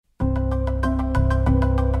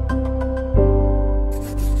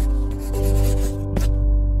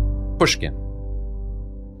Pushkin.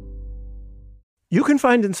 You can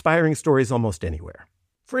find inspiring stories almost anywhere.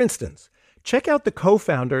 For instance, check out the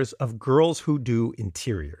co-founders of Girls Who Do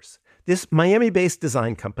Interiors. This Miami-based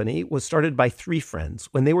design company was started by three friends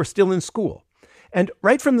when they were still in school. And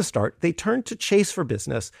right from the start, they turned to Chase for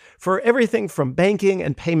Business for everything from banking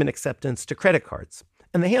and payment acceptance to credit cards.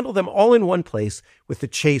 And they handle them all in one place with the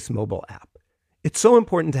Chase mobile app. It's so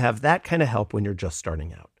important to have that kind of help when you're just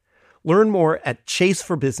starting out. Learn more at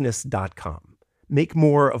chaseforbusiness.com. Make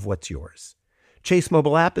more of what's yours. Chase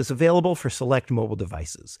mobile app is available for select mobile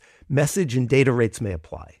devices. Message and data rates may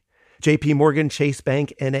apply. JP Morgan Chase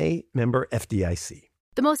Bank N.A., member FDIC.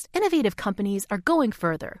 The most innovative companies are going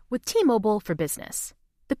further with T-Mobile for Business.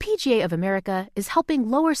 The PGA of America is helping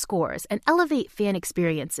lower scores and elevate fan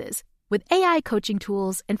experiences with AI coaching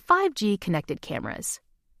tools and 5G connected cameras.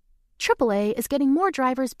 AAA is getting more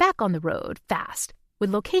drivers back on the road fast with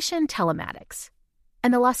location telematics.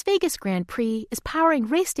 And the Las Vegas Grand Prix is powering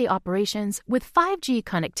race day operations with 5G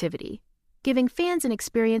connectivity, giving fans an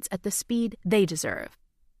experience at the speed they deserve.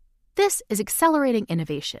 This is accelerating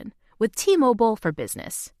innovation with T-Mobile for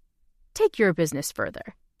Business. Take your business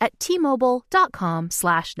further at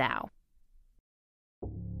T-Mobile.com/now.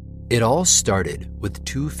 It all started with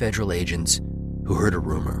two federal agents who heard a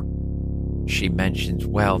rumor. She mentions,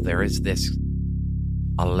 well, there is this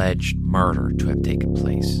alleged murder to have taken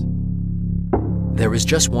place. There was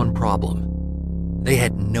just one problem. They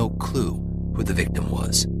had no clue who the victim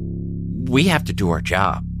was. We have to do our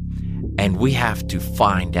job, and we have to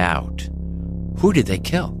find out, who did they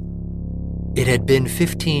kill? It had been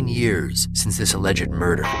 15 years since this alleged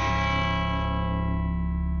murder.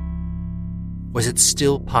 Was it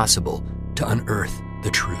still possible to unearth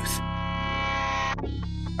the truth?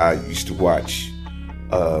 I used to watch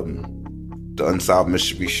the Unsolved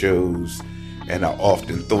Mystery shows, and I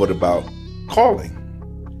often thought about calling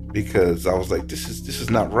because I was like, this is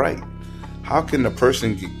not right. How can a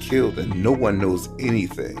person get killed and no one knows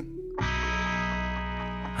anything?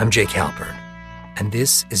 I'm Jake Halpern, and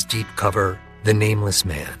this is Deep Cover, The Nameless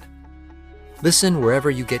Man. Listen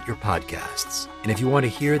wherever you get your podcasts. And if you want to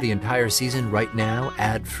hear the entire season right now,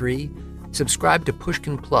 ad-free, subscribe to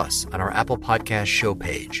Pushkin Plus on our Apple Podcast show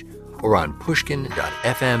page or on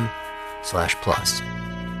pushkin.fm/plus.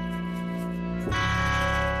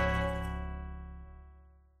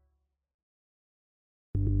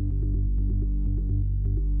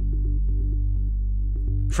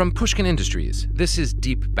 From Pushkin Industries, this is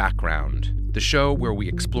Deep Background, the show where we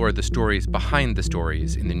explore the stories behind the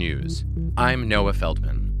stories in the news. I'm Noah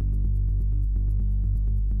Feldman.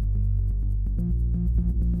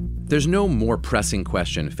 There's no more pressing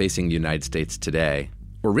question facing the United States today,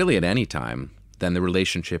 or really at any time, than the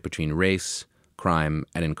relationship between race, crime,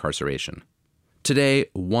 and incarceration. Today,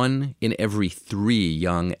 1 in every 3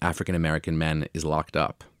 young African-American men is locked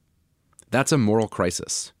up. That's a moral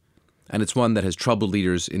crisis, and it's one that has troubled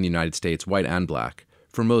leaders in the United States, white and black,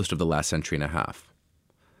 for most of the last century and a half.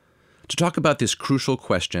 To talk about this crucial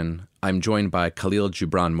question, I'm joined by Khalil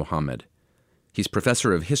Gibran Muhammad. He's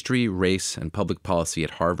professor of history, race, and public policy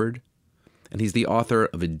at Harvard, and he's the author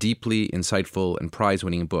of a deeply insightful and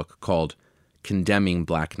prize-winning book called Condemning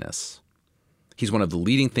Blackness. He's one of the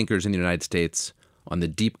leading thinkers in the United States on the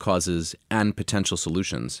deep causes and potential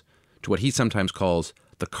solutions to what he sometimes calls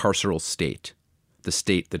the carceral state, the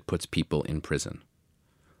state that puts people in prison.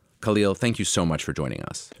 Khalil, thank you so much for joining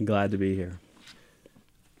us. Glad to be here.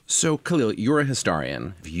 So, Khalil, you're a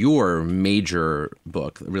historian. Your major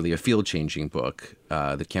book, really a field-changing book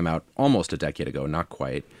that came out almost a decade ago, not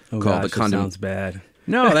quite. Called gosh, that sounds bad.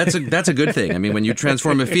 No, that's a good thing. I mean, when you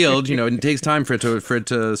transform a field, it takes time for it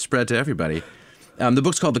to spread to everybody. The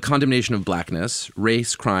book's called The Condemnation of Blackness,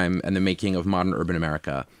 Race, Crime, and the Making of Modern Urban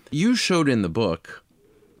America. You showed in the book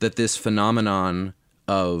that this phenomenon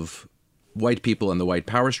of white people and the white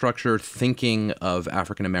power structure thinking of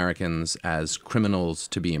African Americans as criminals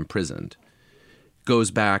to be imprisoned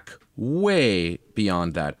goes back way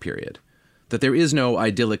beyond that period. That there is no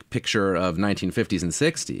idyllic picture of 1950s and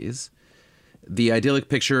 60s. The idyllic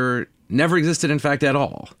picture never existed, in fact, at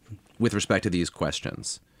all with respect to these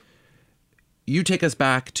questions. You take us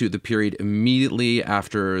back to the period immediately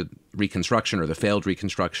after Reconstruction, or the failed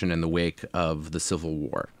Reconstruction, in the wake of the Civil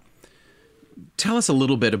War. Tell us a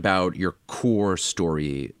little bit about your core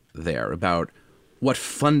story there, about what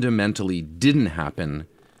fundamentally didn't happen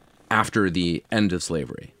after the end of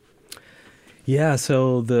slavery. Yeah,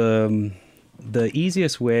 so the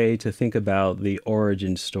easiest way to think about the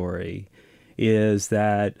origin story is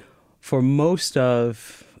that for most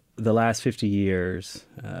of the last 50 years,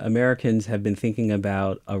 Americans have been thinking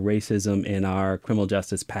about a racism in our criminal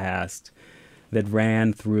justice past that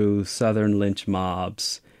ran through Southern lynch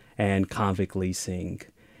mobs and convict leasing.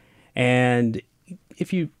 And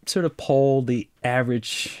if you sort of poll the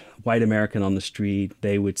average white American on the street,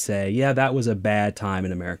 they would say, yeah, that was a bad time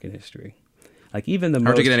in American history. Like even the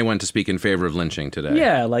Hard to get anyone to speak in favor of lynching today.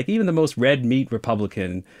 Yeah, like even the most red meat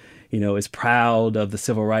Republican, is proud of the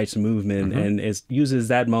civil rights movement and uses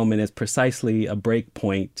that moment as precisely a break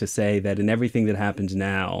point to say that in everything that happens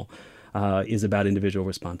now is about individual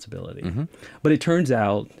responsibility. But it turns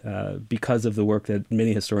out, because of the work that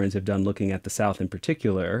many historians have done looking at the South in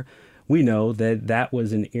particular, we know that that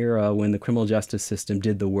was an era when the criminal justice system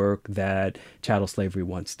did the work that chattel slavery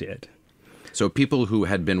once did. So people who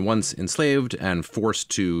had been once enslaved and forced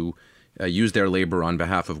to use their labor on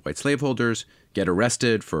behalf of white slaveholders get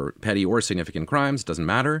arrested for petty or significant crimes, doesn't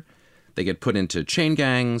matter. They get put into chain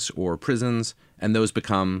gangs or prisons, and those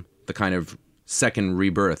become the kind of second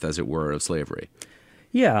rebirth, as it were, of slavery.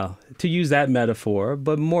 Yeah, to use that metaphor,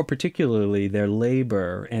 but more particularly their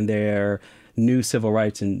labor and their new civil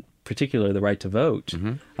rights, in particular the right to vote,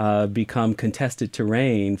 become contested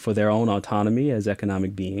terrain for their own autonomy as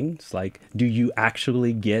economic beings. Like, do you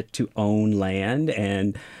actually get to own land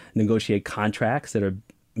and negotiate contracts that are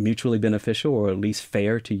mutually beneficial or at least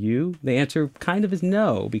fair to you? The answer kind of is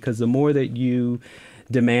no, because the more that you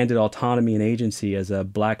demanded autonomy and agency as a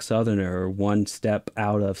black Southerner one step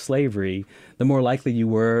out of slavery, the more likely you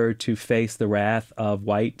were to face the wrath of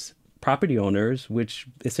white property owners, which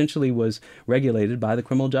essentially was regulated by the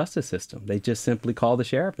criminal justice system. They just simply call the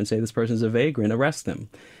sheriff and say this person's a vagrant, arrest them.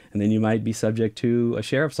 And then you might be subject to a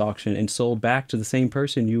sheriff's auction and sold back to the same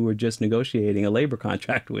person you were just negotiating a labor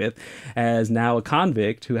contract with as now a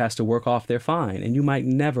convict who has to work off their fine. And you might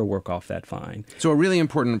never work off that fine. So a really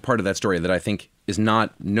important part of that story that I think is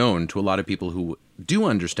not known to a lot of people who do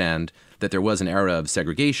understand that there was an era of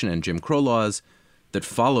segregation and Jim Crow laws that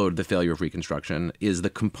followed the failure of Reconstruction is the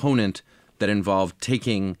component that involved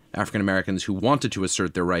taking African Americans who wanted to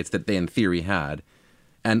assert their rights that they in theory had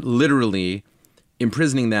and literally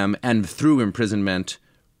imprisoning them, and through imprisonment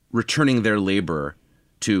returning their labor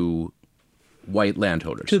to white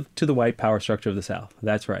landholders. To the white power structure of the South.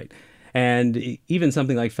 That's right. And even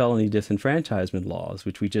something like felony disenfranchisement laws,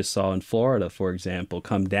 which we just saw in Florida, for example,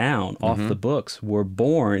 come down off the books, were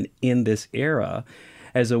born in this era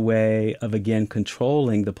as a way of, again,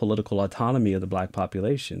 controlling the political autonomy of the black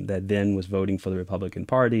population that then was voting for the Republican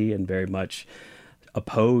Party and very much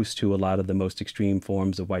opposed to a lot of the most extreme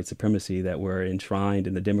forms of white supremacy that were enshrined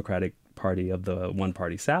in the Democratic Party of the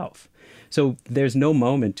one-party South. So there's no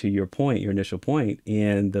moment, to your point, your initial point,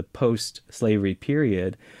 in the post-slavery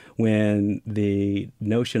period when the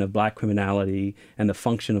notion of black criminality and the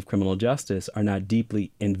function of criminal justice are not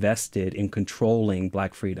deeply invested in controlling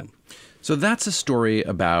black freedom. So that's a story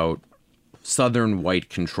about Southern white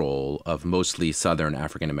control of mostly Southern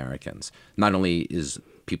African Americans. Not only is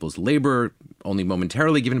people's labor only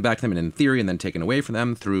momentarily given back to them and in theory and then taken away from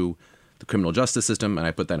them through the criminal justice system, and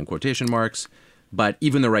I put that in quotation marks, but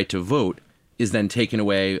even the right to vote is then taken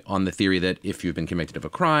away on the theory that if you've been convicted of a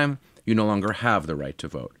crime, you no longer have the right to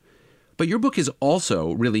vote. But your book is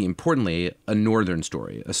also, really importantly, a Northern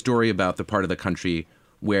story, a story about the part of the country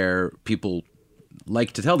where people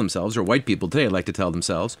like to tell themselves, or white people today like to tell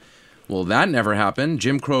themselves, well, that never happened.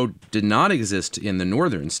 Jim Crow did not exist in the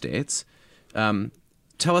northern states.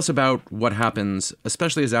 Tell us about what happens,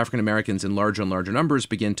 especially as African Americans in larger and larger numbers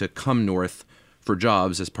begin to come north for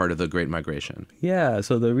jobs as part of the Great Migration. Yeah,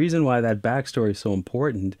 so the reason why that backstory is so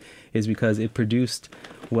important is because it produced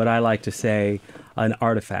what I like to say an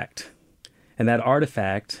artifact. And that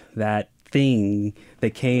artifact, that thing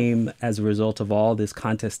that came as a result of all this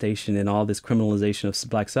contestation and all this criminalization of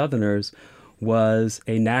black Southerners, was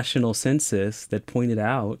a national census that pointed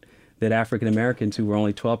out that African Americans, who were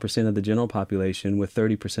only 12% of the general population, were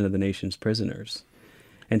 30% of the nation's prisoners.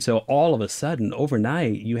 And so all of a sudden,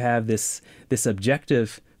 overnight, you have this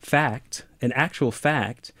objective fact, an actual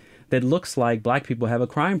fact, that looks like black people have a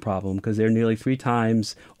crime problem because they're nearly 3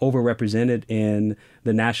 times overrepresented in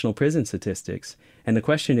the national prison statistics. And the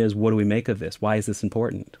question is, what do we make of this? Why is this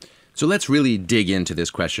important? So let's really dig into this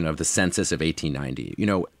question of the census of 1890. You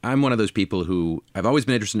know, I'm one of those people who, I've always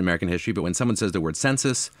been interested in American history, but when someone says the word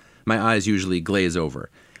census, my eyes usually glaze over.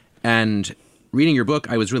 And reading your book,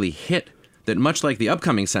 I was really hit that much like the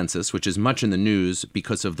upcoming census, which is much in the news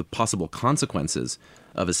because of the possible consequences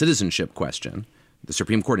of a citizenship question, the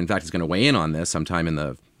Supreme Court, in fact, is going to weigh in on this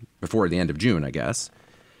sometime before the end of June, I guess.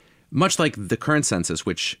 Much like the current census,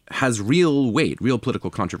 which has real weight, real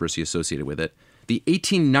political controversy associated with it, the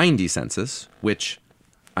 1890 census, which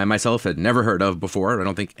I myself had never heard of before, I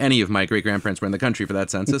don't think any of my great-grandparents were in the country for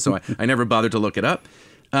that census, so I never bothered to look it up,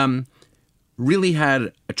 really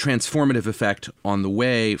had a transformative effect on the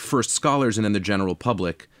way first scholars and then the general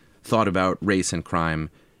public thought about race and crime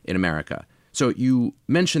in America. So you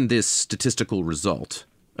mentioned this statistical result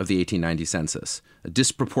of the 1890 census, a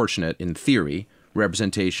disproportionate, in theory,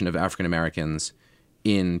 representation of African Americans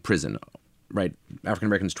in prison, right? African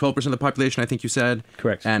Americans, 12% of the population, I think you said.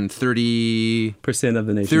 Correct. And 30% of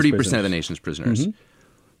the nation's 30% prisoners. of the nation's prisoners.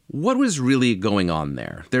 What was really going on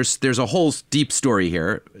there? There's a whole deep story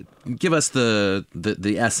here. Give us the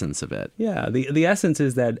essence of it. Yeah, the essence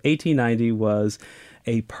is that 1890 was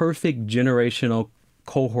a perfect generational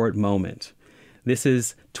cohort moment. This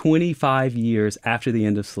is 25 years after the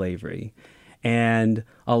end of slavery. And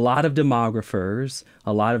a lot of demographers,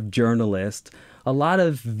 a lot of journalists, a lot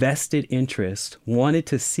of vested interest wanted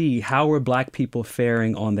to see how were Black people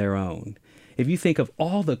faring on their own. If you think of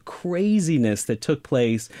all the craziness that took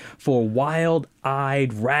place for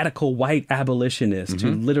wild-eyed, radical white abolitionists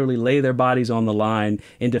who literally lay their bodies on the line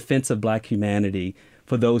in defense of Black humanity,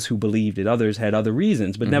 for those who believed it. Others had other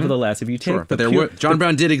reasons. But nevertheless, if you take John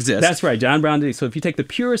Brown did exist. That's right. John Brown did. So if you take the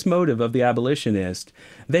purest motive of the abolitionist,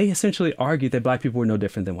 they essentially argued that Black people were no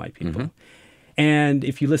different than white people. And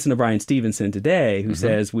if you listen to Bryan Stevenson today, who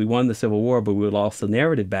says we won the Civil War, but we lost the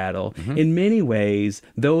narrative battle, in many ways,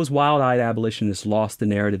 those wild-eyed abolitionists lost the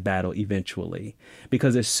narrative battle eventually.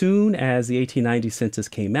 Because as soon as the 1890 census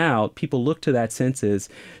came out, people looked to that census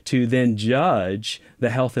to then judge the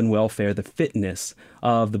health and welfare, the fitness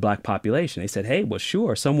of the Black population. They said, hey, well,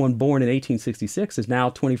 sure, someone born in 1866 is now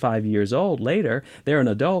 25 years old later. They're an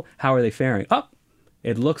adult. How are they faring?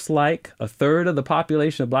 It looks like a third of the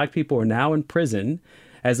population of Black people are now in prison,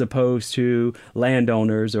 as opposed to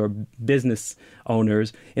landowners or business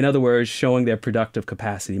owners. In other words, showing their productive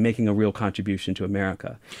capacity, making a real contribution to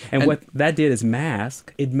America. And what that did is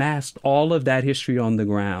masked all of that history on the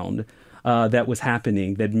ground that was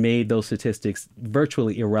happening that made those statistics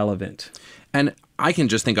virtually irrelevant. And I can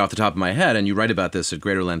just think off the top of my head, and you write about this at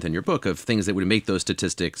greater length in your book, of things that would make those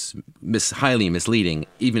statistics highly misleading,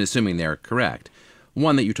 even assuming they're correct.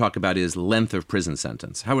 One that you talk about is length of prison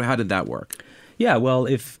sentence. How did that work? Yeah, well,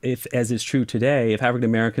 if as is true today, if African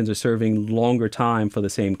Americans are serving longer time for the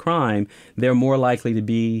same crime, they're more likely to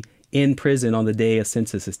be in prison on the day a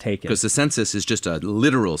census is taken. Because the census is just a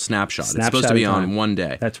literal snapshot. It's supposed to be on one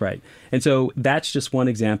day. That's right. And so that's just one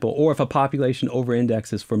example. Or if a population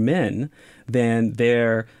over-indexes for men, then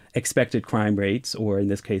their expected crime rates, or in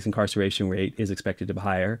this case, incarceration rate, is expected to be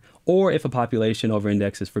higher. Or if a population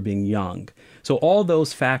over-indexes for being young. So all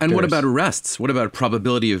those factors. And what about arrests? What about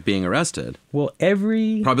probability of being arrested? Well,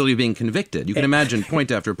 probability of being convicted. You can imagine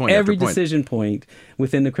point after point every after point. decision point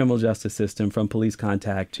within the criminal justice system, from police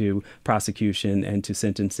contact to prosecution and to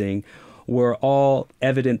sentencing, were all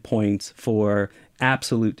evident points for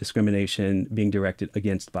absolute discrimination being directed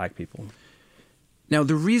against Black people. Now,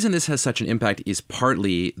 the reason this has such an impact is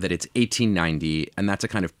partly that it's 1890, and that's a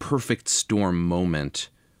kind of perfect storm moment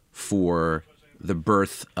for the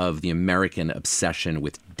birth of the American obsession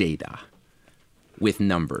with data, with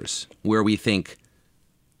numbers, where we think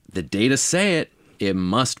the data say it, it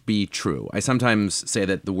must be true. I sometimes say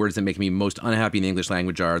that the words that make me most unhappy in the English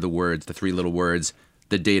language are the three little words,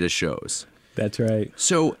 the data shows. That's right.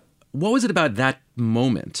 So what was it about that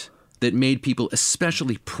moment that made people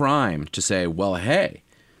especially primed to say, well, hey,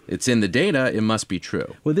 it's in the data, it must be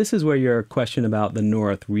true? Well, this is where your question about the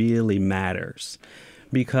North really matters,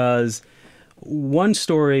 because one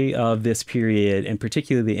story of this period, and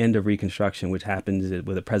particularly the end of Reconstruction, which happens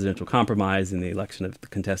with a presidential compromise in the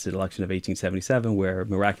contested election of 1877, where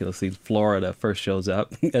miraculously Florida first shows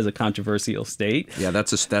up as a controversial state. Yeah,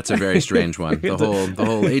 that's a very strange one. The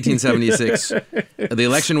whole 1876, the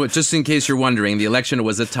election was, just in case you're wondering, the election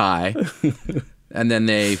was a tie. And then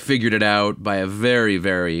they figured it out by a very,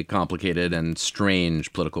 very complicated and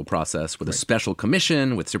strange political process with a special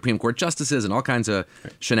commission, with Supreme Court justices and all kinds of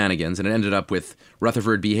shenanigans. And it ended up with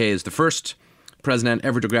Rutherford B. Hayes, the first president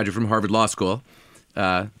ever to graduate from Harvard Law School.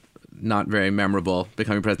 Not very memorable,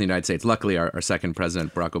 becoming president of the United States. Luckily, our second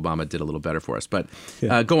president, Barack Obama, did a little better for us. But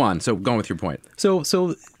go on. So go on with your point.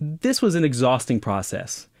 So this was an exhausting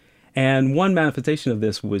process. And one manifestation of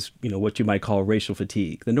this was, what you might call racial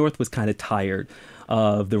fatigue. The North was kind of tired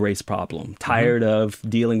of the race problem, tired of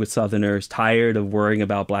dealing with Southerners, tired of worrying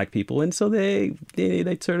about Black people. And so they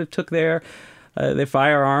sort of took their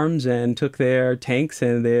firearms and took their tanks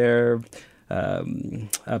and their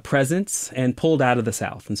presence and pulled out of the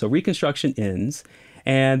South. And so Reconstruction ends,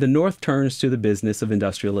 and the North turns to the business of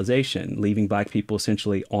industrialization, leaving Black people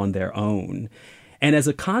essentially on their own. And as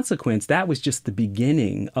a consequence, that was just the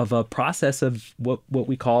beginning of a process of what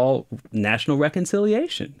we call national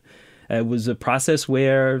reconciliation. It was a process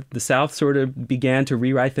where the South sort of began to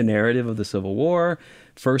rewrite the narrative of the Civil War,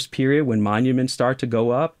 first period when monuments start to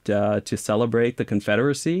go up to celebrate the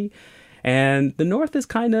Confederacy. And the North is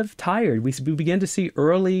kind of tired. We begin to see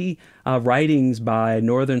early writings by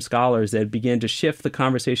Northern scholars that begin to shift the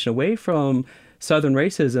conversation away from Southern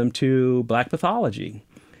racism to Black pathology.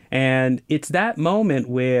 And it's that moment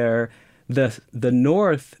where the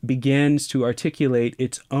North begins to articulate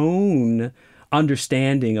its own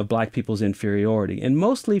understanding of Black people's inferiority. And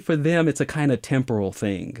mostly for them, it's a kind of temporal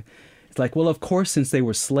thing. It's like, well, of course, since they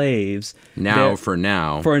were slaves. For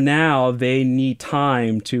now, they need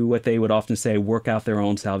time to, what they would often say, work out their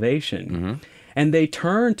own salvation. Mm-hmm. And they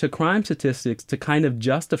turn to crime statistics to kind of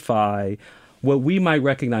justify what we might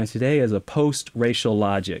recognize today as a post-racial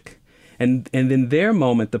logic. And in their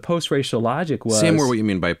moment, the post-racial logic was... Say more what you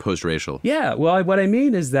mean by post-racial. Yeah, well, what I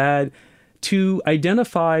mean is that to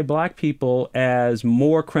identify Black people as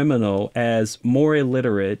more criminal, as more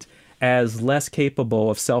illiterate, as less capable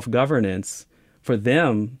of self-governance for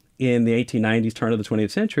them in the 1890s, turn of the 20th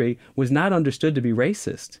century, was not understood to be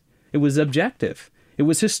racist. It was objective. It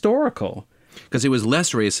was historical. Because it was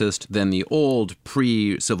less racist than the old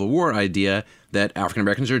pre-Civil War idea that African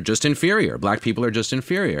Americans are just inferior. Black people are just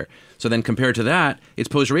inferior. So then compared to that, it's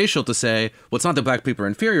post-racial to say, well, it's not that Black people are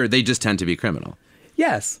inferior, they just tend to be criminal.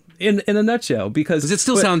 Yes. In a nutshell, because it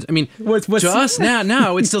still sounds, I mean, to us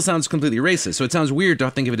now it still sounds completely racist. So it sounds weird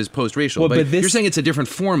to think of it as post-racial. But you're saying it's a different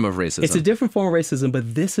form of racism. It's a different form of racism,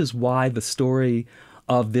 but this is why the story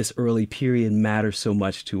of this early period matters so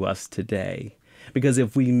much to us today. Because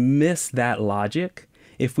if we miss that logic,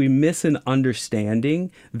 if we miss an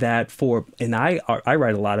understanding that and I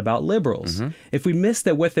write a lot about liberals, mm-hmm. if we miss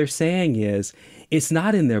that what they're saying is, it's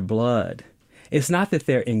not in their blood. It's not that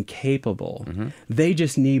they're incapable. Mm-hmm. They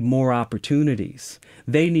just need more opportunities.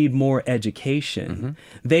 They need more education. Mm-hmm.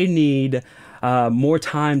 They need more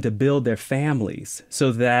time to build their families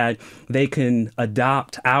so that they can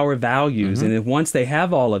adopt our values. Mm-hmm. And if once they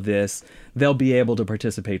have all of this, they'll be able to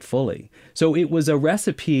participate fully. So it was a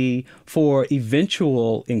recipe for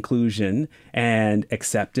eventual inclusion and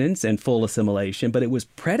acceptance and full assimilation, but it was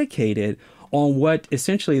predicated on what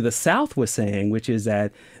essentially the South was saying, which is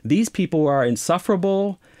that these people are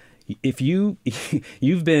insufferable. If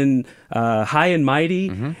you've been high and mighty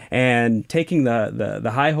mm-hmm. and taking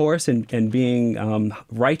the high horse and being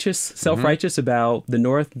righteous, self-righteous mm-hmm. about the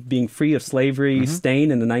North being free of slavery mm-hmm.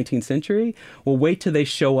 stain in the 19th century, well, wait till they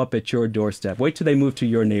show up at your doorstep. Wait till they move to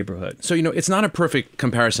your neighborhood. So, it's not a perfect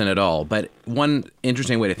comparison at all, but one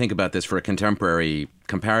interesting way to think about this for a contemporary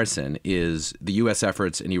comparison is the U.S.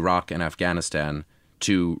 efforts in Iraq and Afghanistan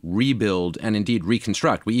to rebuild and indeed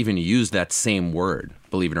reconstruct. We even use that same word,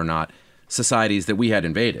 believe it or not, societies that we had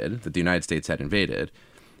invaded, that the United States had invaded,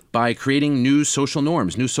 by creating new social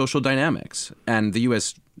norms, new social dynamics. And the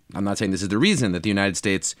U.S., I'm not saying this is the reason that the United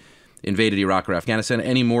States invaded Iraq or Afghanistan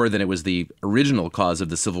any more than it was the original cause of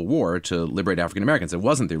the Civil War to liberate African Americans. It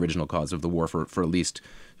wasn't the original cause of the war for at least,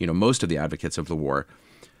 most of the advocates of the war.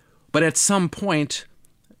 But at some point,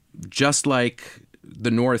 just like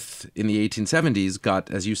the North in the 1870s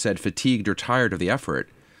got, as you said, fatigued or tired of the effort,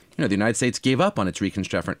 the United States gave up on its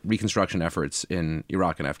reconstruction efforts in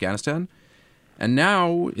Iraq and Afghanistan. And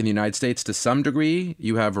now, in the United States, to some degree,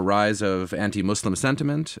 you have a rise of anti-Muslim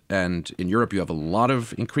sentiment. And in Europe, you have a lot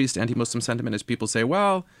of increased anti-Muslim sentiment as people say,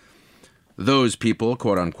 well, those people,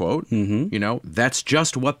 quote unquote, mm-hmm. That's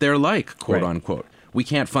just what they're like, quote unquote. We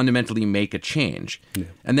can't fundamentally make a change. Yeah.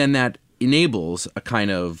 And then that enables a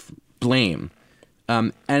kind of blame.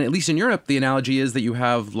 And at least in Europe, the analogy is that you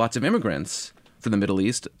have lots of immigrants from the Middle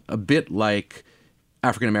East, a bit like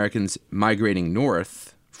African Americans migrating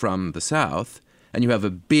north from the South, and you have a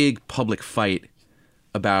big public fight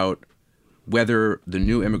about whether the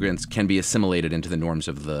new immigrants can be assimilated into the norms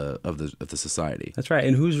of the society. That's right.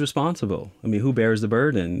 And who's responsible? I mean, who bears the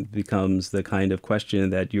burden becomes the kind of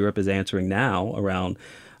question that Europe is answering now around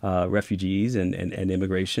refugees and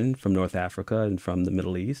immigration from North Africa and from the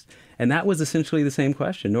Middle East. And that was essentially the same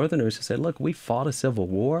question. Northerners said, look, we fought a civil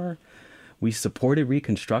war. We supported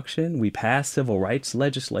Reconstruction. We passed civil rights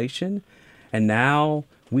legislation. And now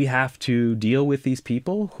we have to deal with these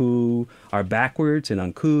people who are backwards and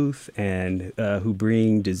uncouth and who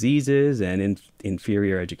bring diseases and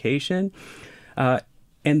inferior education.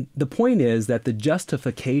 And the point is that the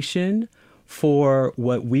justification for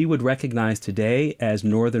what we would recognize today as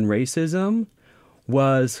Northern racism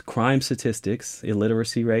was crime statistics,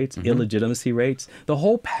 illiteracy rates, illegitimacy rates, the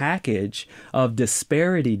whole package of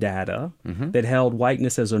disparity data that held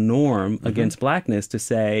whiteness as a norm against blackness to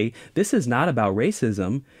say, this is not about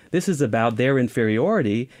racism. This is about their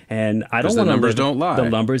inferiority. And I don't want to... The numbers don't lie. The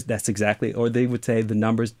numbers, that's exactly, or they would say the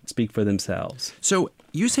numbers speak for themselves. So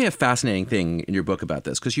you say a fascinating thing in your book about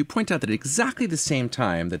this, because you point out that at exactly the same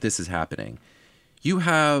time that this is happening, you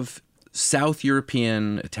have South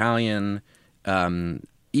European, Italian,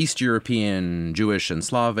 East European, Jewish and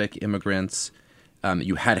Slavic immigrants.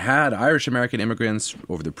 You had Irish American immigrants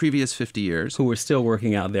over the previous 50 years. Who were still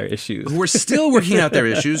working out their issues. Who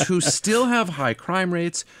still have high crime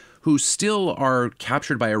rates, who still are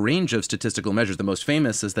captured by a range of statistical measures. The most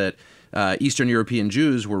famous is that Eastern European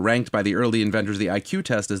Jews were ranked by the early inventors of the IQ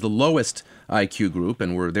test as the lowest IQ group,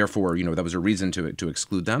 and were therefore, that was a reason to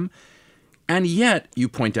exclude them. And yet, you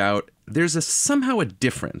point out, there's somehow a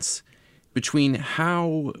difference between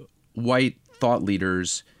how white thought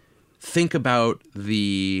leaders think about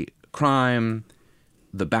the crime,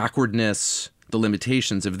 the backwardness, the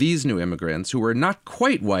limitations of these new immigrants who are not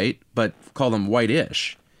quite white, but call them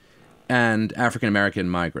white-ish, and African-American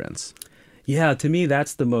migrants. Yeah, to me,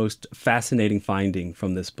 that's the most fascinating finding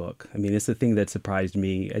from this book. I mean, it's the thing that surprised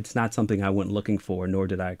me. It's not something I went looking for, nor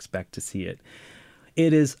did I expect to see it.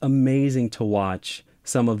 It is amazing to watch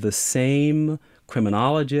some of the same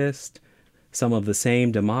criminologists, some of the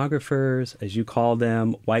same demographers, as you call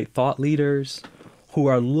them, white thought leaders, who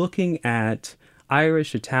are looking at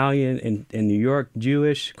Irish, Italian, and New York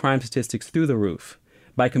Jewish crime statistics through the roof.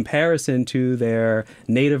 By comparison to their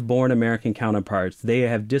native-born American counterparts, they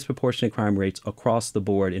have disproportionate crime rates across the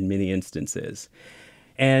board in many instances.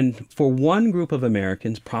 And for one group of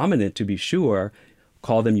Americans, prominent to be sure,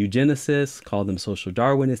 call them eugenicists, call them social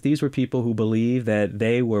Darwinists. These were people who believed that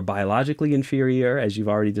they were biologically inferior, as you've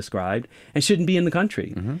already described, and shouldn't be in the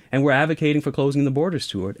country, and were advocating for closing the borders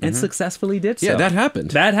to it, and successfully did so. Yeah, that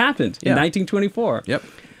happened. In 1924. Yep.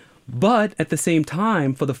 But at the same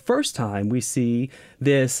time, for the first time, we see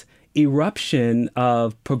this eruption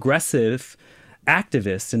of progressive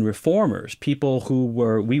activists and reformers, people who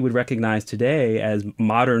we would recognize today as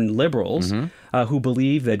modern liberals, who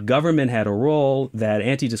believed that government had a role, that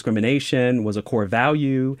anti-discrimination was a core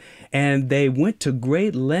value, and they went to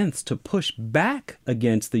great lengths to push back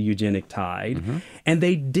against the eugenic tide. And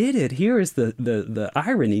they did it, here is the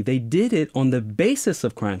irony, they did it on the basis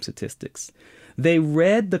of crime statistics. They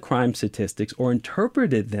read the crime statistics or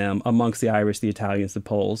interpreted them amongst the Irish, the Italians, the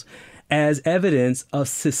Poles, as evidence of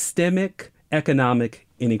systemic economic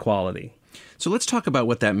inequality. So let's talk about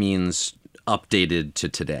what that means updated to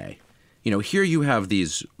today. Here you have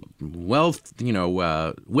these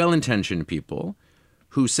well-intentioned people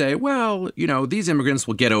who say, well, these immigrants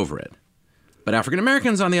will get over it. But African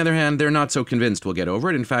Americans, on the other hand, they're not so convinced we'll get over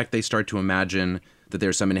it. In fact, they start to imagine that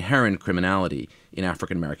there's some inherent criminality in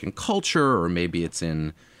African American culture, or maybe it's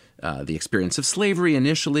in the experience of slavery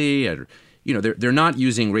initially. They're not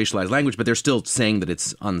using racialized language, but they're still saying that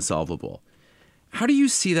it's unsolvable. How do you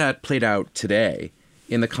see that played out today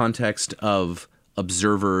in the context of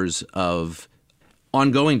observers of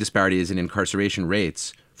ongoing disparities in incarceration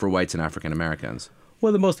rates for whites and African Americans?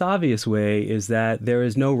 Well, the most obvious way is that there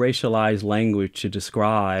is no racialized language to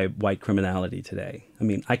describe white criminality today. I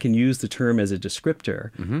mean, I can use the term as a descriptor,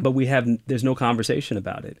 but there's no conversation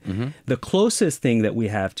about it. The closest thing that we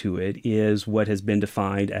have to it is what has been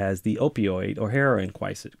defined as the opioid or heroin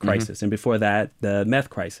crisis. And before that, the meth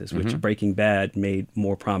crisis, which Breaking Bad made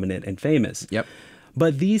more prominent and famous. Yep.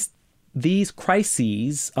 But these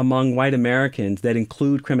crises among white Americans that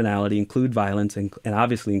include criminality, include violence, and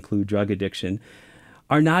obviously include drug addiction,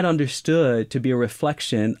 are not understood to be a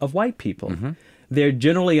reflection of white people. They're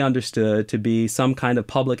generally understood to be some kind of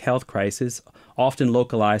public health crisis, often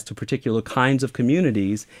localized to particular kinds of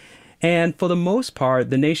communities. And for the most part,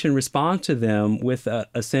 the nation responds to them with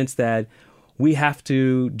a sense that we have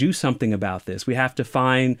to do something about this. We have to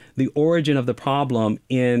find the origin of the problem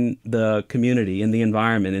in the community, in the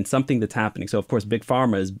environment, in something that's happening. So, of course, Big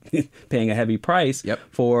Pharma is paying a heavy price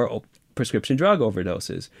for prescription drug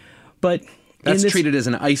overdoses. But that's treated as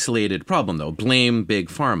an isolated problem, though. Blame Big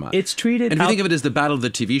Pharma. It's treated... And if you think of it as the battle of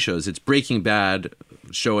the TV shows, it's Breaking Bad,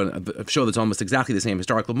 a show that's almost exactly the same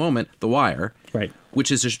historical moment, The Wire, right?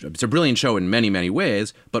 Which is it's a brilliant show in many, many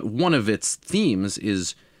ways, but one of its themes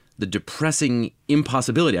is the depressing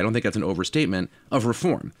impossibility, I don't think that's an overstatement, of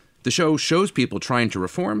reform. The show shows people trying to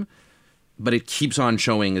reform, but it keeps on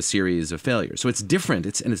showing a series of failures. So it's different,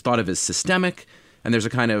 and it's thought of as systemic, and there's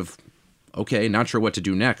a kind of, okay, not sure what to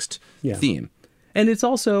do next theme. And it's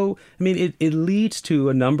also, I mean, it leads to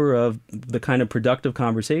a number of the kind of productive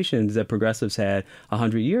conversations that progressives had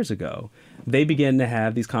 100 years ago. They begin to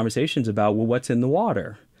have these conversations about, well, what's in the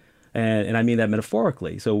water? And I mean that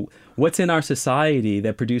metaphorically. So what's in our society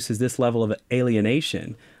that produces this level of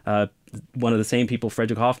alienation? One of the same people,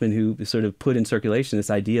 Frederick Hoffman, who sort of put in circulation this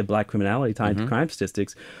idea of black criminality tied to crime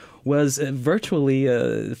statistics, was virtually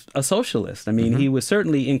a socialist. I mean, he was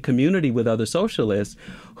certainly in community with other socialists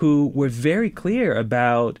who were very clear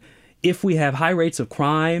about if we have high rates of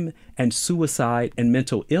crime and suicide and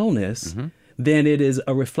mental illness, then it is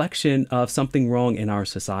a reflection of something wrong in our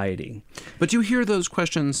society. But you hear those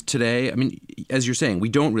questions today? I mean, as you're saying, we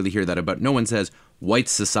don't really hear that about, no one says white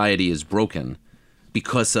society is broken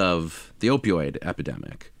because of the opioid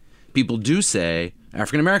epidemic. People do say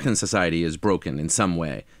African-American society is broken in some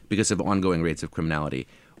way because of ongoing rates of criminality.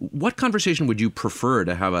 What conversation would you prefer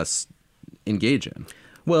to have us engage in?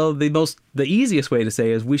 Well, the easiest way to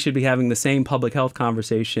say is we should be having the same public health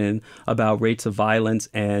conversation about rates of violence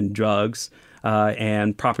and drugs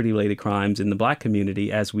and property-related crimes in the black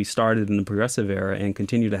community as we started in the progressive era and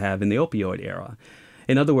continue to have in the opioid era.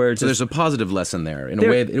 In other words, so there's a positive lesson there. In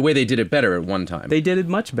a way, they did it better at one time. They did it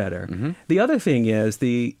much better. The other thing is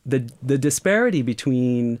the disparity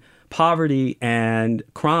between poverty and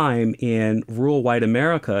crime in rural white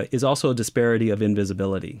America is also a disparity of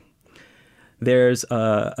invisibility. There's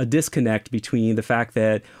a disconnect between the fact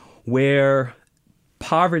that where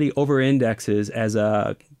poverty over-indexes as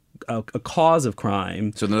a cause of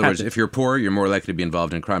crime. So in other words, if you're poor, you're more likely to be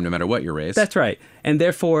involved in crime no matter what your race. That's right. And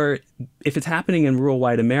therefore, if it's happening in rural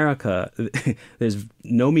white America, there's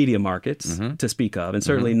no media markets to speak of, and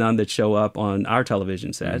certainly none that show up on our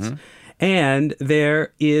television sets. And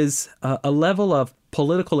there is a level of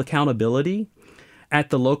political accountability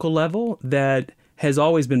at the local level that has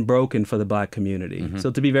always been broken for the black community.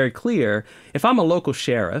 So to be very clear, if I'm a local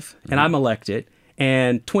sheriff and I'm elected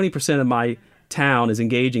and 20% of my town is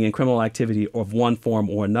engaging in criminal activity of one form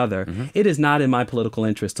or another, it is not in my political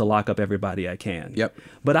interest to lock up everybody I can. Yep.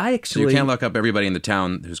 But I actually... So you can't lock up everybody in the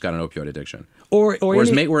town who's got an opioid addiction. Or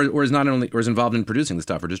is involved in producing the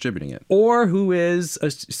stuff or distributing it. Or who is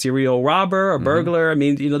a serial robber or burglar. I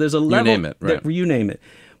mean, there's a level... You name it, right. You name it.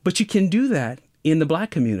 But you can do that in the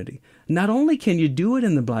black community. Not only can you do it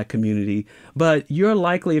in the black community, but you're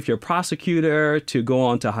likely, if you're a prosecutor, to go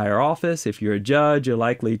on to higher office. If you're a judge, you're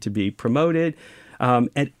likely to be promoted.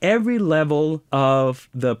 At every level of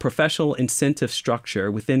the professional incentive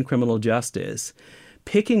structure within criminal justice,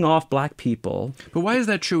 picking off black people. But why is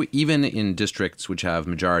that true even in districts which have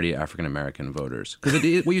majority African-American voters?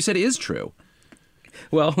 Because what you said is true.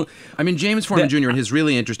 Well, I mean, James Forman Jr., in his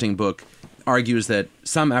really interesting book, argues that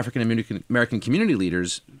some African-American community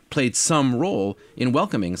leaders played some role in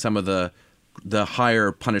welcoming some of the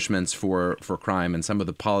higher punishments for crime and some of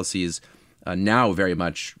the policies now very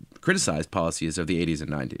much criticized policies of the 80s and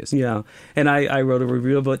 90s. Yeah, and I wrote a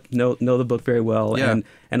review of it, know the book very well, and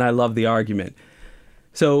I love the argument.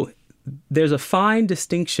 So there's a fine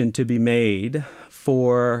distinction to be made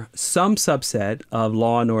for some subset of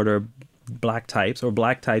law and order black types or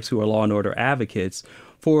black types who are law and order advocates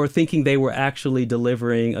for thinking they were actually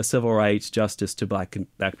delivering a civil rights justice to black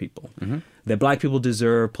people. That black people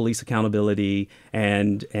deserve police accountability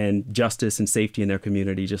and justice and safety in their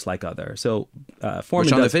community just like others. So Forman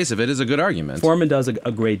Which on the face of it is a good argument. Forman does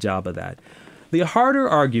a great job of that. The harder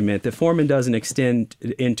argument that Forman doesn't extend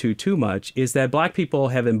into too much is that black people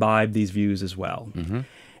have imbibed these views as well.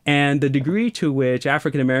 And the degree to which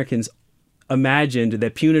African Americans imagined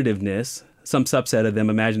that punitiveness, some subset of them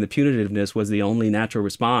imagined that punitiveness was the only natural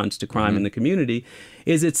response to crime in the community,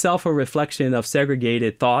 is itself a reflection of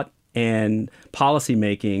segregated thought and policy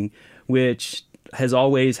making, which has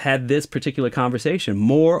always had this particular conversation: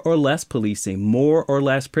 more or less policing, more or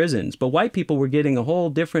less prisons. But white people were getting a whole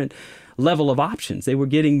different level of options. They were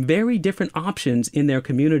getting very different options in their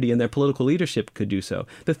community, and their political leadership could do so.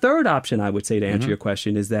 The third option, I would say, to answer your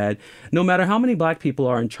question, is that no matter how many black people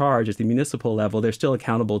are in charge at the municipal level, they're still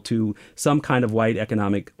accountable to some kind of white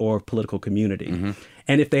economic or political community.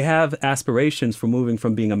 And if they have aspirations for moving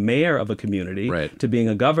from being a mayor of a community to being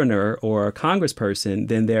a governor or a congressperson,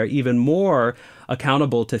 then they're even more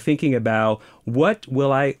accountable to thinking about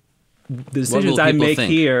the decisions I make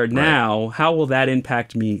here now, how will that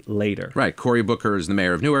impact me later? Right. Cory Booker is the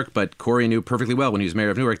mayor of Newark, but Cory knew perfectly well when he was mayor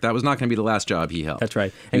of Newark that was not going to be the last job he held. That's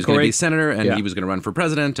right. He was going to be senator, and he was going to run for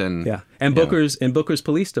president. And Booker's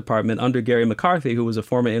police department under Gary McCarthy, who was a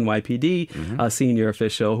former NYPD senior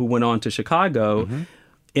official who went on to Chicago,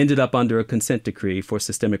 ended up under a consent decree for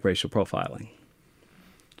systemic racial profiling.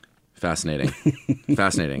 Fascinating.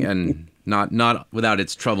 Fascinating. And not without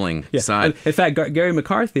its troubling side. In fact, Gary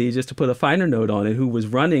McCarthy, just to put a finer note on it, who was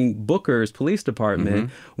running Booker's police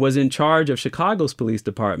department, was in charge of Chicago's police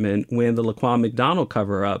department when the Laquan McDonald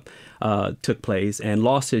cover-up took place and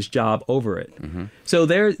lost his job over it. So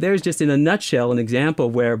there's just, in a nutshell, an example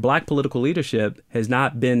where black political leadership has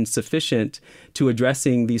not been sufficient to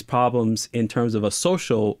addressing these problems in terms of a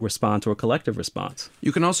social response or a collective response.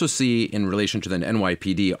 You can also see, in relation to the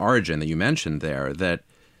NYPD origin that you mentioned there, that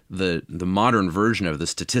the modern version of the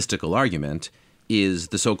statistical argument is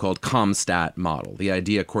the so-called CompStat model, the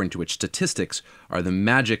idea according to which statistics are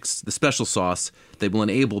the special sauce that will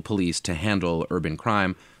enable police to handle urban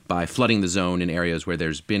crime by flooding the zone in areas where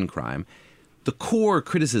there's been crime. The core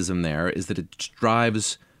criticism there is that it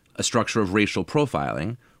drives a structure of racial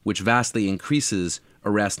profiling, which vastly increases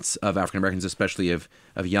arrests of African Americans, especially of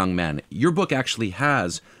young men. Your book actually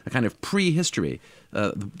has a kind of prehistory,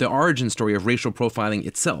 the origin story of racial profiling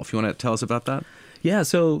itself. You want to tell us about that? Yeah,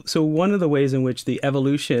 so one of the ways in which the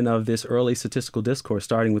evolution of this early statistical discourse,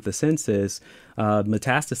 starting with the census,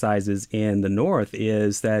 metastasizes in the North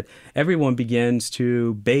is that everyone begins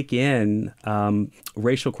to bake in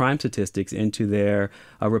racial crime statistics into their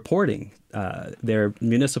reporting, their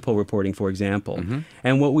municipal reporting, for example.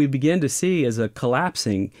 And what we begin to see is a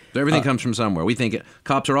collapsing. Everything comes from somewhere. We think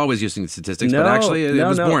cops are always using statistics, but actually it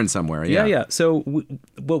was born somewhere. Yeah. So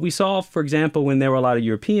what we saw, for example, when there were a lot of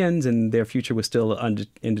Europeans and their future was still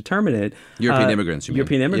indeterminate. European immigrants, you mean.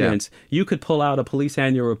 European immigrants. Yeah. You could pull out a police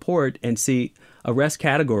annual report and see arrest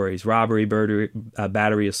categories: robbery,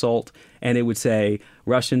 battery, assault, and it would say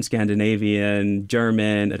Russian, Scandinavian,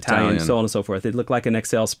 German, Italian, so on and so forth. It looked like an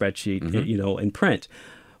Excel spreadsheet, in print.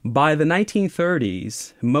 By the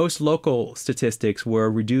 1930s, most local statistics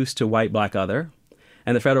were reduced to white, black, other,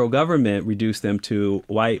 and the federal government reduced them to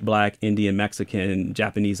white, black, Indian, Mexican,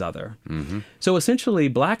 Japanese, other. So essentially,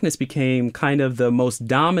 blackness became kind of the most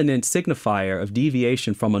dominant signifier of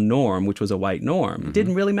deviation from a norm, which was a white norm. It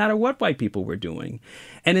didn't really matter what white people were doing.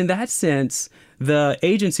 And in that sense, the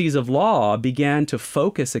agencies of law began to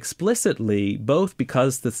focus explicitly, both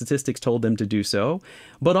because the statistics told them to do so,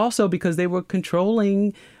 but also because they were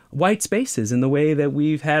controlling white spaces in the way that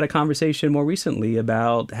we've had a conversation more recently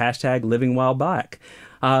about #LivingWhileBlack.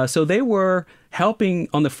 So they were helping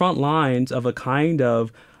on the front lines of a kind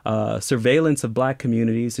of surveillance of black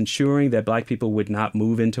communities, ensuring that black people would not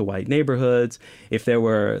move into white neighborhoods. If there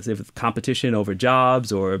was competition over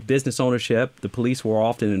jobs or business ownership, the police were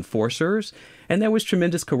often enforcers. And there was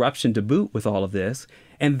tremendous corruption to boot with all of this.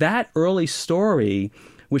 And that early story,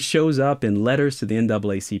 which shows up in letters to the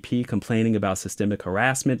NAACP complaining about systemic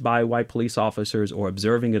harassment by white police officers or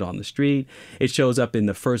observing it on the street. It shows up in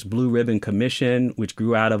the first Blue Ribbon Commission, which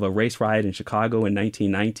grew out of a race riot in Chicago in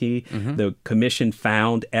 1990. The commission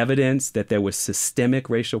found evidence that there was systemic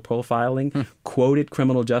racial profiling, quoted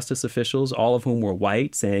criminal justice officials, all of whom were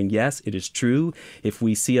white, saying, yes, it is true. If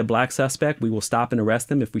we see a black suspect, we will stop and arrest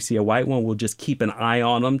them. If we see a white one, we'll just keep an eye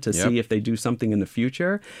on them to see if they do something in the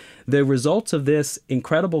future. The results of this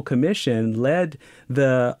incredible commission led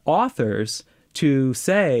the authors to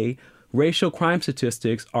say racial crime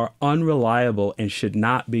statistics are unreliable and should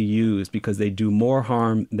not be used because they do more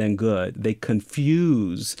harm than good. They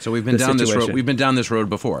confuse. So we've been down this road. We've been down this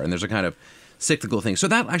road before, and there's a kind of cyclical thing. So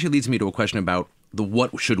that actually leads me to a question about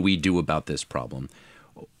what should we do about this problem.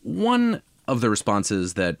 One of the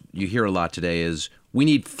responses that you hear a lot today is we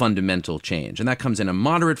need fundamental change, and that comes in a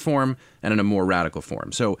moderate form and in a more radical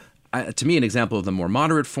form. So to me, an example of the more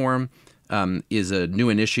moderate form is a new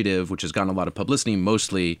initiative which has gotten a lot of publicity,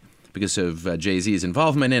 mostly because of Jay-Z's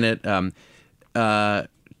involvement in it,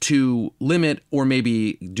 to limit or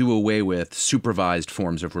maybe do away with supervised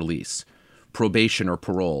forms of release, probation or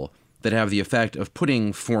parole, that have the effect of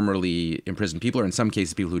putting formerly imprisoned people, or in some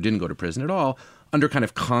cases people who didn't go to prison at all, under kind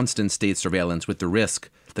of constant state surveillance with the risk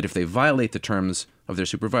that if they violate the terms of their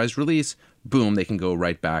supervised release, boom, they can go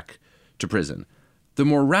right back to prison. The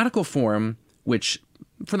more radical form, which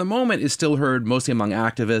for the moment is still heard mostly among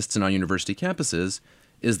activists and on university campuses,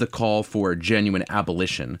 is the call for genuine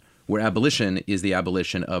abolition, where abolition is the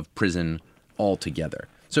abolition of prison altogether.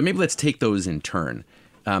 So maybe let's take those in turn.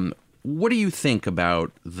 What do you think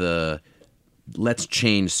about the let's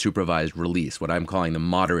change supervised release, what I'm calling the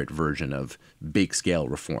moderate version of big-scale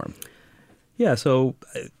reform? Yeah, so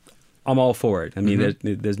I'm all for it. I mean,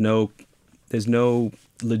 there's no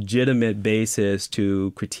legitimate basis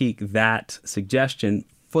to critique that suggestion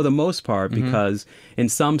for the most part, because in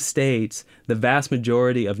some states, the vast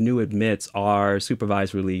majority of new admits are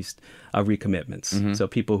supervised released recommitments. So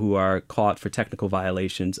people who are caught for technical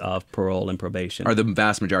violations of parole and probation are the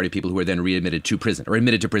vast majority of people who are then readmitted to prison or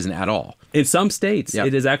admitted to prison at all. In some states,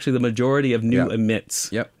 it is actually the majority of new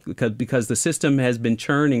admits. Because the system has been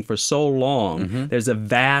churning for so long. There's a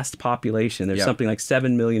vast population. There's something like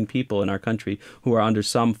 7 million people in our country who are under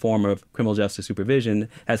some form of criminal justice supervision,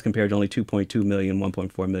 as compared to only 2.2 million,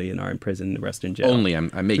 1.4 million are in prison, the rest in jail. Only, I'm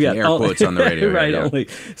making air quotes on the radio. Right, only.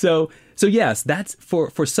 So yes, that's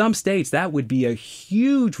for some states, that would be a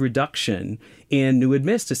huge reduction in new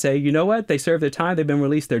admits to say, you know what, they served their time, they've been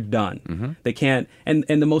released, they're done. They can't, and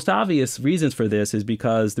the most obvious reasons for this is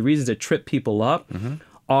because the reasons that trip people up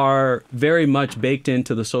are very much baked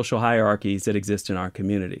into the social hierarchies that exist in our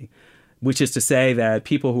community, which is to say that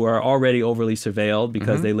people who are already overly surveilled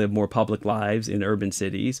because they live more public lives in urban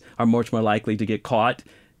cities are much more likely to get caught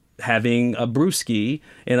having a brewski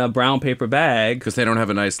in a brown paper bag. Because they don't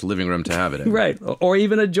have a nice living room to have it in. Right. Or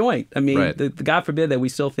even a joint. I mean, Right. God forbid that we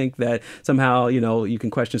still think that somehow, you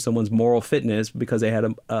can question someone's moral fitness because they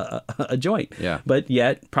had a joint. Yeah. But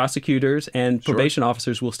yet prosecutors and probation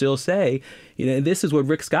officers will still say, this is what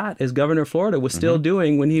Rick Scott, as governor of Florida, was still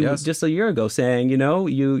doing when he was just a year ago, saying,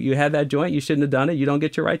 you had that joint, you shouldn't have done it, you don't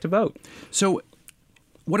get your right to vote. So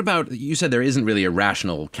what about, you said there isn't really a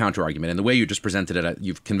rational counterargument, and the way you just presented it,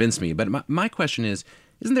 you've convinced me. But my question is,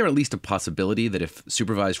 isn't there at least a possibility that if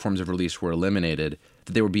supervised forms of release were eliminated,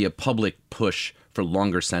 that there would be a public push for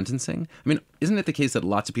longer sentencing? I mean, isn't it the case that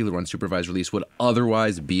lots of people who are on supervised release would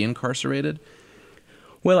otherwise be incarcerated?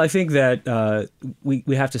 Well, I think that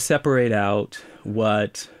we have to separate out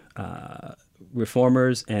what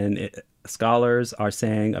reformers and scholars are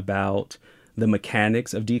saying about the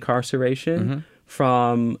mechanics of decarceration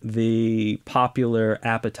from the popular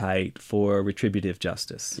appetite for retributive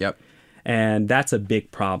justice. Yep. And that's a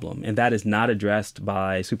big problem. And that is not addressed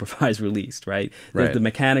by supervised release, right? There's Right. the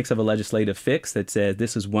mechanics of a legislative fix that says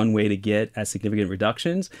this is one way to get at significant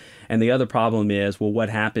reductions. And the other problem is, well, what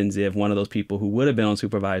happens if one of those people who would have been on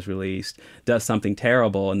supervised release does something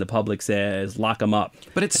terrible and the public says, lock them up?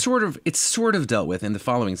 But it's sort of dealt with in the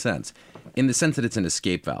following sense, in the sense that it's an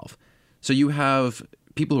escape valve. So you have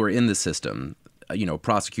people who are in the system,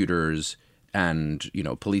 prosecutors and,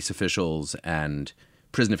 police officials and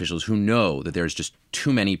prison officials who know that there's just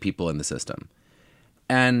too many people in the system.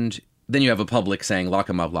 And then you have a public saying, lock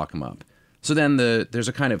them up, lock them up. So then there's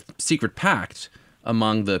a kind of secret pact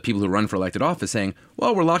among the people who run for elected office saying,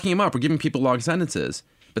 well, we're locking them up, we're giving people long sentences.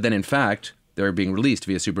 But then in fact, they're being released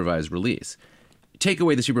via supervised release. Take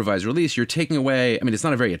away the supervised release, you're taking away, it's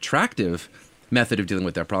not a very attractive method of dealing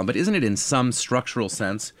with that problem, but isn't it in some structural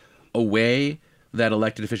sense a way that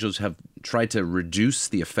elected officials have tried to reduce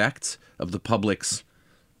the effects of the public's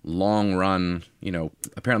long-run,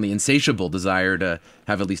 apparently insatiable desire to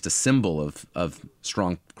have at least a symbol of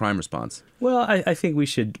strong crime response? Well, I think we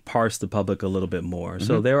should parse the public a little bit more.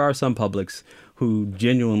 So there are some publics who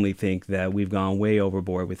genuinely think that we've gone way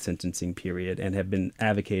overboard with sentencing period and have been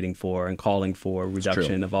advocating for and calling for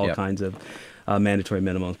reduction of all kinds of mandatory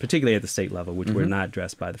minimums, particularly at the state level, which were not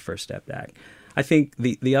addressed by the First Step Act. I think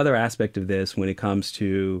the other aspect of this, when it comes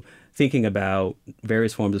to thinking about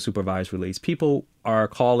various forms of supervised release, people are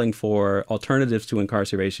calling for alternatives to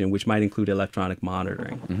incarceration, which might include electronic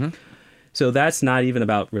monitoring. So that's not even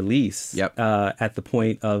about release at the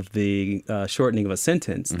point of the shortening of a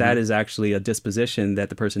sentence. That is actually a disposition that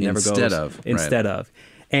the person never goes instead of.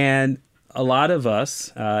 And a lot of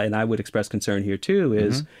us, and I would express concern here too,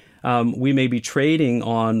 is we may be trading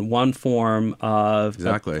on one form of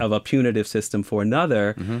a punitive system for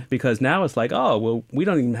another, because now it's like, oh, well, we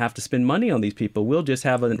don't even have to spend money on these people. We'll just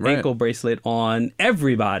have an ankle bracelet on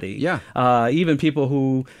everybody. Even people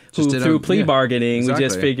who through plea bargaining, we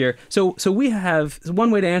just figure. So we have,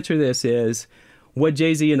 one way to answer this is, what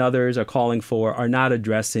Jay-Z and others are calling for are not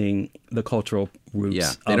addressing the cultural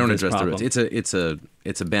roots. They don't address problem. the roots.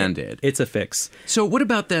 It's a Band-Aid. It's a fix. So what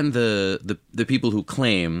about then the people who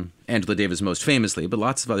claim, Angela Davis most famously, but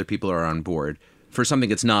lots of other people are on board, for something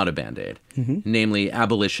that's not a Band-Aid, namely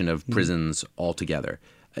abolition of prisons altogether?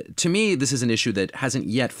 To me, this is an issue that hasn't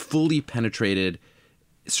yet fully penetrated.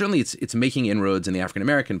 Certainly it's making inroads in the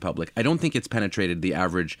African-American public. I don't think it's penetrated the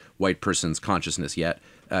average white person's consciousness yet,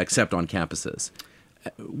 except on campuses.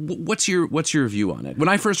 What's your view on it? When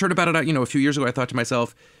I first heard about it, a few years ago, I thought to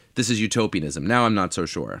myself, this is utopianism. Now I'm not so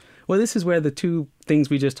sure. Well, this is where the two things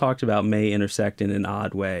we just talked about may intersect in an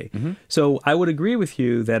odd way. So I would agree with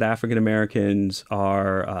you that African Americans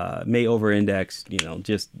are may over-index,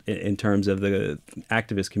 just in terms of the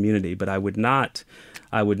activist community. But I would not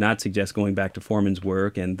suggest going back to Foreman's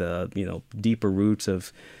work and the deeper roots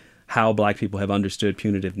of how Black people have understood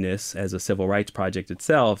punitiveness as a civil rights project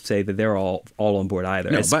itself, say that they're all on board either.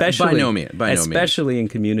 No, by no means. Especially in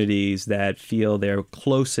communities that feel they're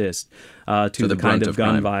closest to the kind of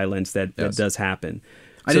gun violence that does happen.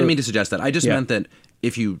 I didn't mean to suggest that. I just meant that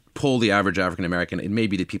if you poll the average African American, it may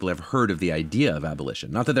be that people have heard of the idea of abolition.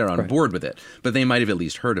 Not that they're on board with it, but they might have at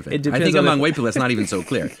least heard of it. I think among white people, that's not even so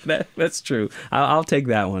clear. That's true. I'll take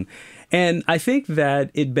that one. And I think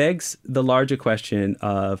that it begs the larger question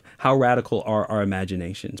of how radical are our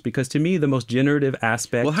imaginations? Because to me, the most generative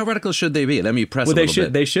aspect... Well, how radical should they be? Let me press a little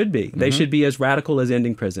bit. They should be. Mm-hmm. They should be as radical as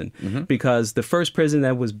ending prison. Mm-hmm. Because the first prison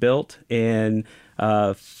that was built in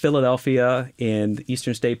Philadelphia in the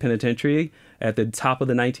Eastern State Penitentiary at the top of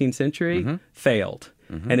the 19th century failed.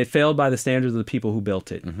 Mm-hmm. And it failed by the standards of the people who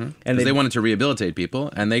built it. Mm-hmm. And they wanted to rehabilitate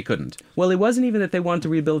people, and they couldn't. Well, it wasn't even that they wanted to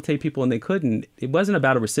rehabilitate people and they couldn't. It wasn't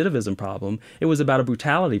about a recidivism problem. It was about a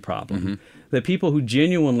brutality problem. Mm-hmm. The people who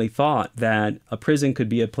genuinely thought that a prison could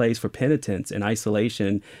be a place for penitence and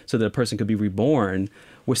isolation so that a person could be reborn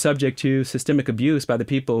were subject to systemic abuse by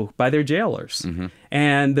their jailers. Mm-hmm.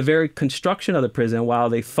 And the very construction of the prison, while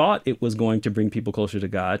they thought it was going to bring people closer to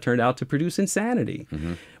God, turned out to produce insanity.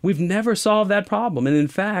 Mm-hmm. We've never solved that problem. And in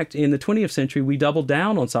fact, in the 20th century, we doubled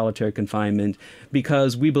down on solitary confinement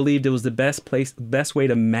because we believed it was the best way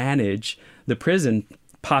to manage the prison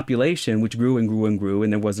population, which grew and grew and grew,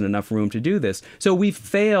 and there wasn't enough room to do this. So we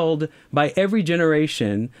failed by every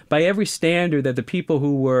generation, by every standard that the people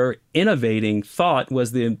who were innovating thought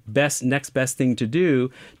was the next best thing to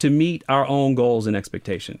do to meet our own goals and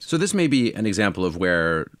expectations. So this may be an example of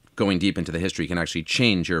where going deep into the history can actually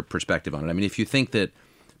change your perspective on it. I mean, if you think that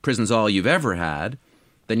prison's all you've ever had,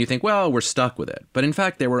 then you think, well, we're stuck with it. But in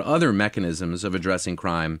fact, there were other mechanisms of addressing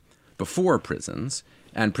crime before prisons.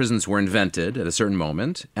 And prisons were invented at a certain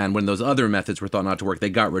moment. And when those other methods were thought not to work, they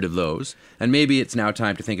got rid of those. And maybe it's now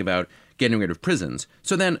time to think about getting rid of prisons.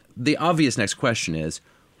 So then the obvious next question is,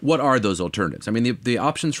 what are those alternatives? I mean, the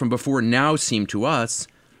options from before now seem to us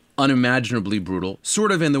unimaginably brutal,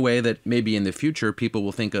 sort of in the way that maybe in the future people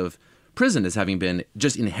will think of prison as having been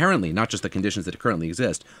just inherently, not just the conditions that currently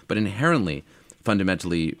exist, but inherently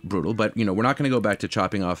fundamentally brutal. But, we're not going to go back to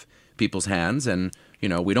chopping off people's hands. And,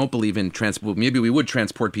 we don't believe in transport. Maybe we would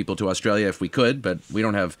transport people to Australia if we could, but we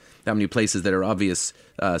don't have that many places that are obvious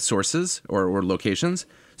sources or locations.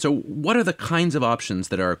 So what are the kinds of options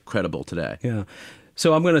that are credible today? Yeah.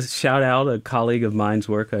 So I'm going to shout out a colleague of mine's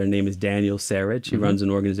work. Her name is Danielle Sarich. She runs an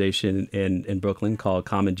organization in Brooklyn called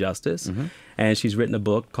Common Justice. Mm-hmm. And she's written a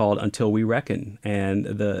book called Until We Reckon. And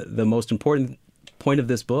the most important point of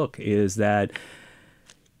this book is that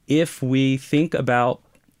if we think about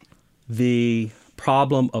the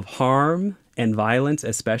problem of harm and violence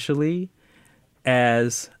especially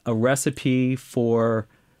as a recipe for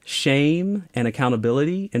shame and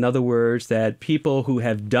accountability, in other words, that people who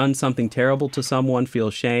have done something terrible to someone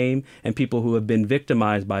feel shame, and people who have been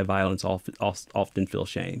victimized by violence often feel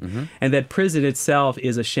shame, mm-hmm. and that prison itself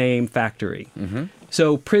is a shame factory. Mm-hmm.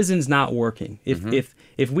 So prison's not working.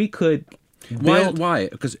 If we could build... Why?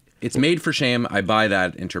 Because it's made for shame. I buy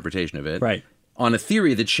that interpretation of it. Right. On a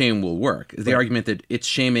theory that shame will work. Is the argument that it's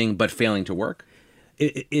shaming but failing to work?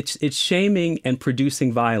 It's shaming and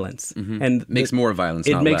producing violence. Mm-hmm. And makes more violence,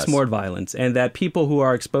 not less. It makes more violence. And that people who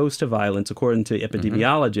are exposed to violence, according to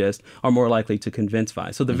epidemiologists, mm-hmm. are more likely to convince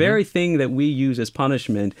violence. So the mm-hmm. very thing that we use as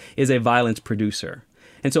punishment is a violence producer.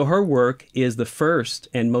 And so her work is the first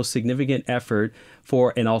and most significant effort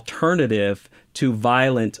for an alternative to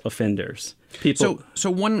violent offenders.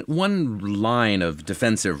 So one line of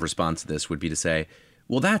defensive response to this would be to say,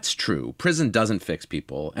 well, that's true. Prison doesn't fix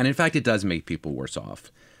people. And in fact, it does make people worse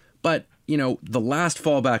off. But, the last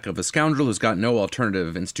fallback of a scoundrel who's got no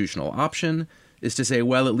alternative institutional option is to say,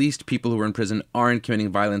 well, at least people who are in prison aren't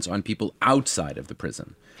committing violence on people outside of the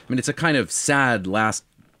prison. I mean, it's a kind of sad last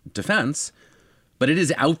defense, but it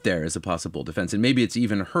is out there as a possible defense. And maybe it's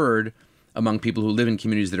even heard among people who live in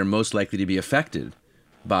communities that are most likely to be affected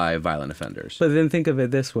by violent offenders. But then think of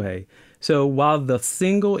it this way. So while the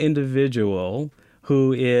single individual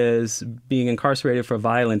who is being incarcerated for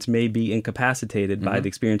violence may be incapacitated mm-hmm. by the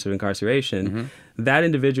experience of incarceration, mm-hmm. that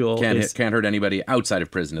individual can't hurt anybody outside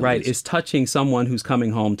of prison. Right, is touching someone who's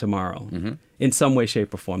coming home tomorrow mm-hmm. in some way,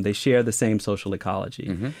 shape, or form. They share the same social ecology.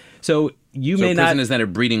 Mm-hmm. So prison is then a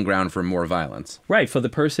breeding ground for more violence. Right, for the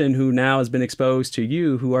person who now has been exposed to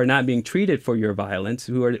you, who are not being treated for your violence,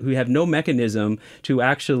 who have no mechanism to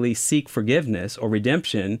actually seek forgiveness or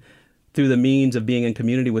redemption through the means of being in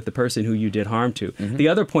community with the person who you did harm to. Mm-hmm. The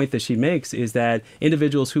other point that she makes is that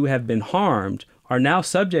individuals who have been harmed are now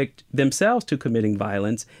subject themselves to committing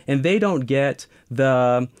violence, and they don't get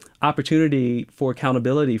the opportunity for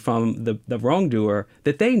accountability from the wrongdoer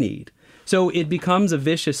that they need. So it becomes a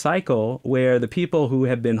vicious cycle where the people who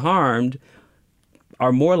have been harmed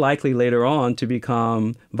are more likely later on to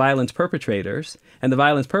become violence perpetrators. And the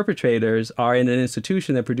violence perpetrators are in an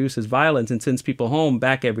institution that produces violence and sends people home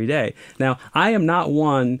back every day. Now, I am not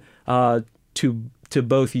one to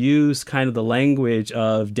both use kind of the language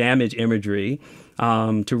of damage imagery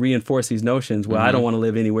to reinforce these notions. Well, I don't want to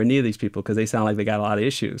live anywhere near these people because they sound like they got a lot of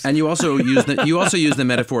issues. And you also use the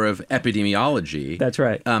metaphor of epidemiology. That's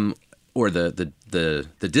right. Or the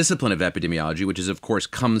discipline of epidemiology, which is of course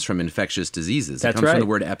comes from infectious diseases. That's it comes right. from the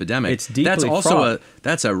word epidemic. It's deeply that's also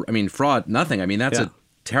fraught. Fraud, nothing. I mean, that's Yeah. a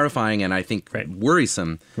terrifying and I think Right.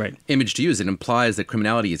 worrisome Right. image to use. It implies that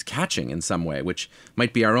criminality is catching in some way, which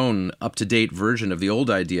might be our own up-to-date version of the old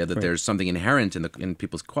idea that there's something inherent in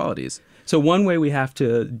people's qualities. So one way we have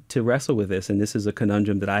to wrestle with this, and this is a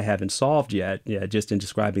conundrum that I haven't solved yet, just in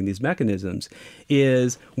describing these mechanisms,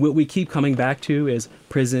 is what we keep coming back to is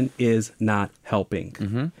prison is not helping.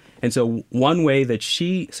 Mm-hmm. And so one way that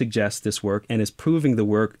she suggests this work and is proving the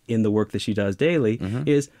work in the work that she does daily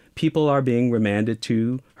is people are being remanded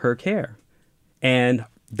to her care. And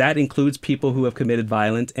that includes people who have committed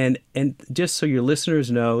violence. And just so your listeners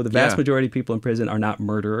know, the vast majority of people in prison are not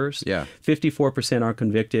murderers. Yeah. 54% are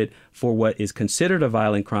convicted for what is considered a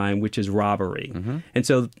violent crime, which is robbery. And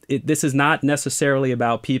so this is not necessarily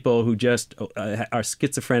about people who just are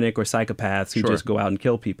schizophrenic or psychopaths who just go out and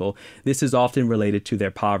kill people. This is often related to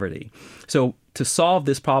their poverty. So to solve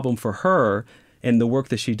this problem for her, and the work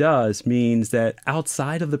that she does means that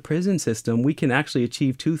outside of the prison system, we can actually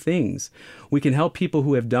achieve two things. We can help people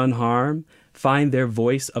who have done harm find their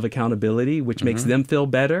voice of accountability, which makes them feel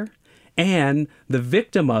better. And the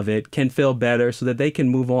victim of it can feel better so that they can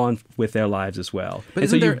move on with their lives as well. But and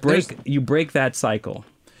so isn't you break that cycle.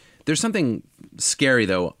 There's something scary,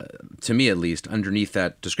 though, to me at least, underneath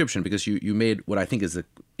that description, because you made what I think is an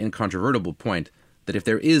incontrovertible point, that if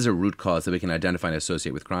there is a root cause that we can identify and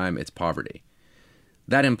associate with crime, it's poverty.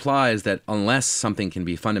 That implies that unless something can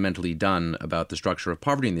be fundamentally done about the structure of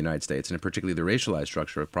poverty in the United States, and particularly the racialized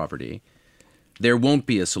structure of poverty, there won't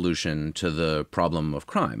be a solution to the problem of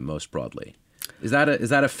crime, most broadly. Is that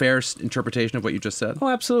a fair interpretation of what you just said? Oh,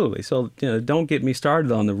 absolutely. So, don't get me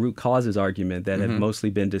started on the root causes argument that have mostly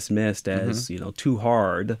been dismissed as, too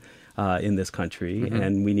hard in this country,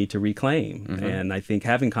 and we need to reclaim. And I think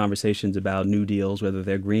having conversations about New Deals, whether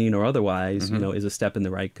they're green or otherwise, is a step in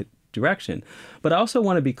the right direction. But I also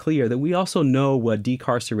want to be clear that we also know what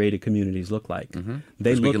decarcerated communities look like.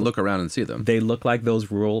 We can look around and see them. They look like those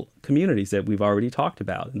rural communities that we've already talked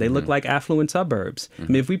about. They look like affluent suburbs. I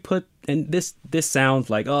mean, if we put, and this sounds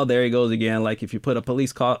like, oh, there he goes again. Like if you put a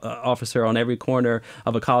police officer on every corner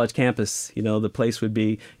of a college campus, the place would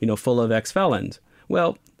be, full of ex-felons.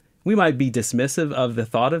 Well, we might be dismissive of the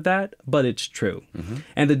thought of that, but it's true.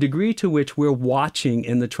 And the degree to which we're watching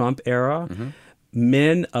in the Trump era,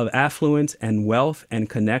 men of affluence and wealth and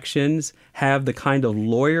connections have the kind of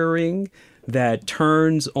lawyering that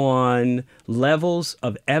turns on levels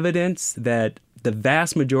of evidence that the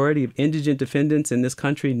vast majority of indigent defendants in this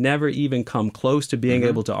country never even come close to being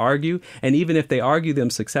able to argue. And even if they argue them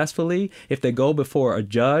successfully, if they go before a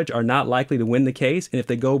judge, are not likely to win the case. And if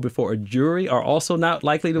they go before a jury, are also not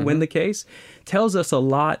likely to win the case. Tells us a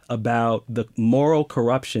lot about the moral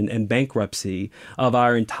corruption and bankruptcy of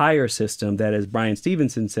our entire system that, as Brian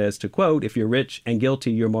Stevenson says, to quote, if you're rich and guilty,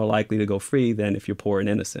 you're more likely to go free than if you're poor and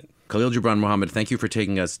innocent. Khalil Gibran Muhammad, thank you for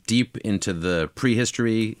taking us deep into the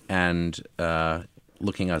prehistory and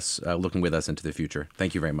looking with us into the future.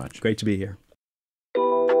 Thank you very much. Great to be here.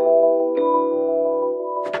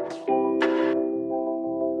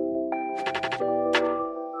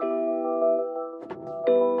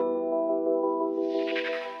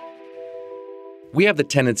 We have the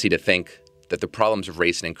tendency to think that the problems of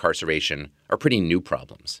race and incarceration are pretty new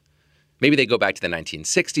problems. Maybe they go back to the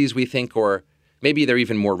 1960s, we think, or maybe they're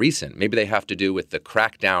even more recent. Maybe they have to do with the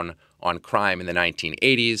crackdown on crime in the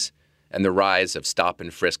 1980s and the rise of stop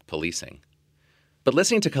and frisk policing. But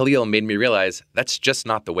listening to Khalil made me realize that's just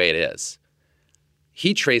not the way it is.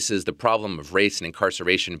 He traces the problem of race and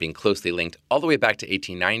incarceration being closely linked all the way back to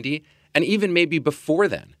 1890, and even maybe before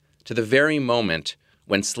then, to the very moment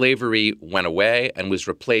when slavery went away and was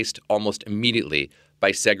replaced almost immediately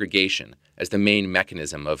by segregation as the main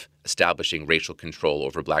mechanism of establishing racial control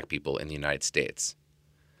over black people in the United States.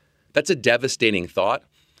 That's a devastating thought,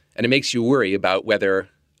 and it makes you worry about whether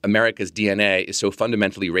America's DNA is so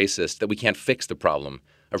fundamentally racist that we can't fix the problem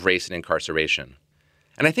of race and incarceration.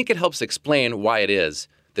 And I think it helps explain why it is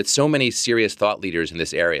that so many serious thought leaders in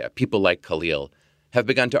this area, people like Khalil, have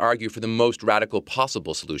begun to argue for the most radical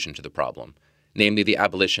possible solution to the problem, namely the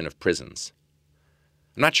abolition of prisons.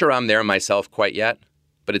 I'm not sure I'm there myself quite yet,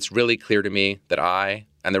 but it's really clear to me that I,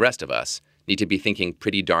 and the rest of us, need to be thinking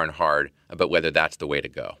pretty darn hard about whether that's the way to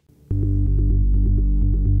go.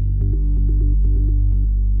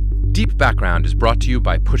 Deep Background is brought to you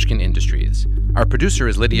by Pushkin Industries. Our producer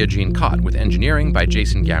is Lydia Jean Cott, with engineering by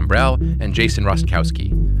Jason Gambrell and Jason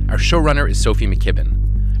Rostkowski. Our showrunner is Sophie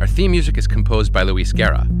McKibben. Our theme music is composed by Luis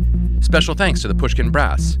Guerra. Special thanks to the Pushkin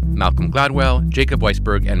Brass, Malcolm Gladwell, Jacob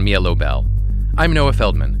Weisberg, and Mia Lobel. I'm Noah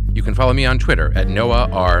Feldman. You can follow me on Twitter at Noah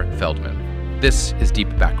R. Feldman. This is Deep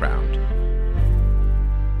Background.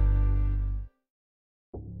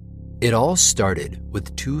 It all started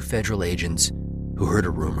with two federal agents who heard a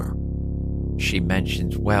rumor. She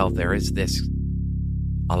mentions, well, there is this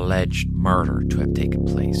alleged murder to have taken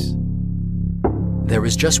place. There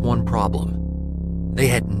was just one problem. They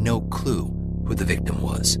had no clue who the victim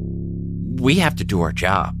was. We have to do our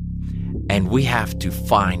job, and we have to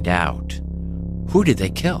find out, who did they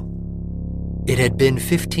kill? It had been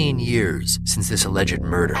 15 years since this alleged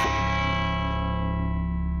murder.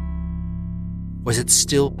 Was it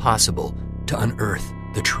still possible to unearth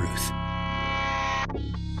the truth?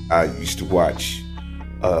 I used to watch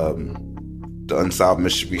the Unsolved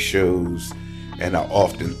Mystery shows, and I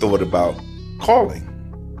often thought about calling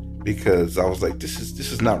because I was like, this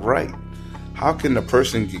is not right. How can a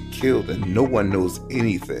person get killed and no one knows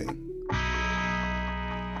anything?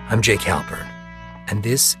 I'm Jake Halpern, and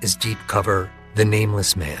this is Deep Cover, The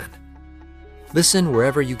Nameless Man. Listen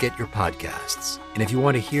wherever you get your podcasts. And if you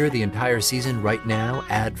want to hear the entire season right now,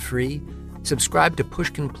 ad-free, subscribe to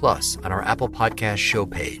Pushkin Plus on our Apple Podcast show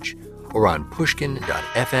page or on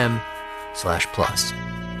pushkin.fm/plus.